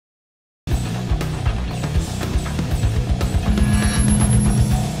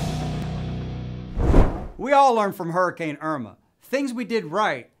We all learned from Hurricane Irma. Things we did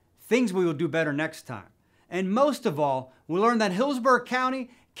right, things we will do better next time. And most of all, we learned that Hillsborough County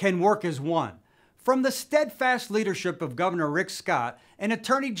can work as one. From the steadfast leadership of Governor Rick Scott and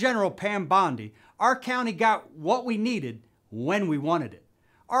Attorney General Pam Bondi, our county got what we needed when we wanted it.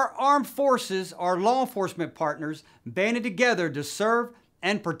 Our armed forces, our law enforcement partners, banded together to serve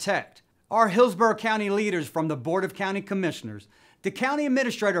and protect. Our Hillsborough County leaders from the Board of County Commissioners, the County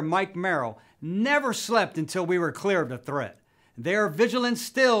Administrator Mike Merrill, never slept until we were clear of the threat. They are vigilant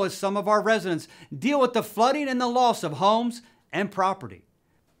still as some of our residents deal with the flooding and the loss of homes and property.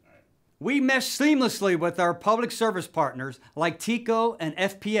 We mesh seamlessly with our public service partners like TECO and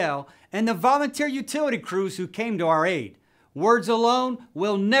FPL and the volunteer utility crews who came to our aid. Words alone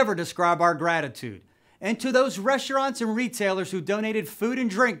will never describe our gratitude. And to those restaurants and retailers who donated food and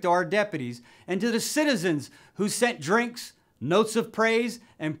drink to our deputies, and to the citizens who sent drinks, notes of praise,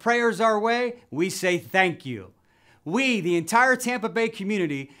 and prayers our way, we say thank you. We, the entire Tampa Bay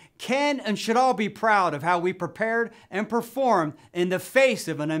community, can and should all be proud of how we prepared and performed in the face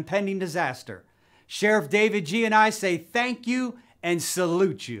of an impending disaster. Sheriff David G. and I say thank you and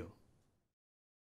salute you.